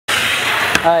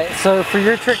Alright, so for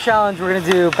your trick challenge, we're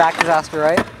gonna do back disaster,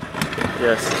 right?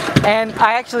 Yes. And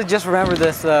I actually just remembered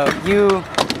this though. You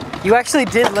actually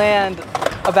did land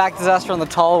a back disaster on the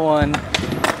tall one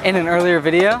in an earlier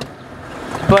video.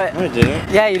 But I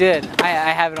didn't. Yeah, you did. I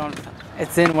have it on.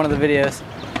 It's in one of the videos.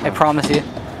 I promise you.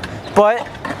 But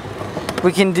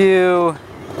we can do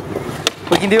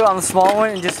it on the small one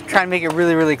and just try and make it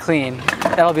really, really clean.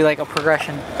 That'll be like a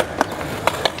progression.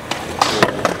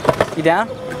 You down?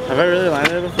 Have I really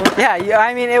landed it before? Yeah,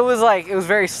 I mean it was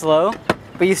very slow,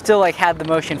 but you still like had the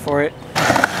motion for it.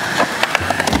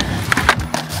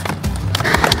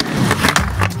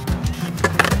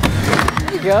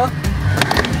 There you go.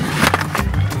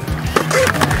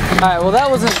 Alright, well that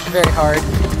wasn't very hard,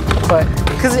 but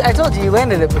because I told you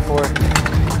landed it before.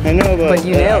 I know, but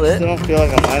you nailed it. I still don't feel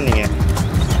like I'm landing it.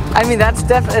 I mean that's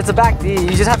it's a back D.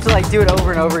 You just have to like do it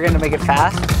over and over again to make it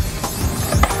fast.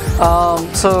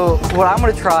 So what I'm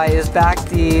gonna try is back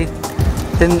D,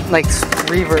 then like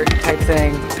revert type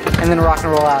thing, and then rock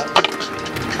and roll out.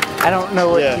 I don't know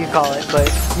what you call it,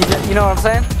 but you know what I'm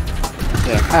saying?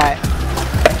 Yeah. All right.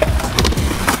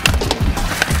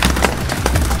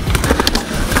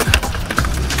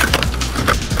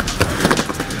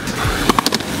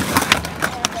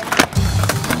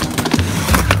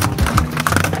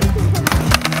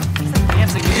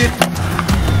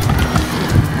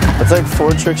 It's like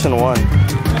 4 tricks in one.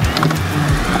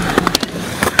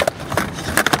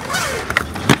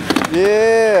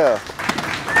 Yeah!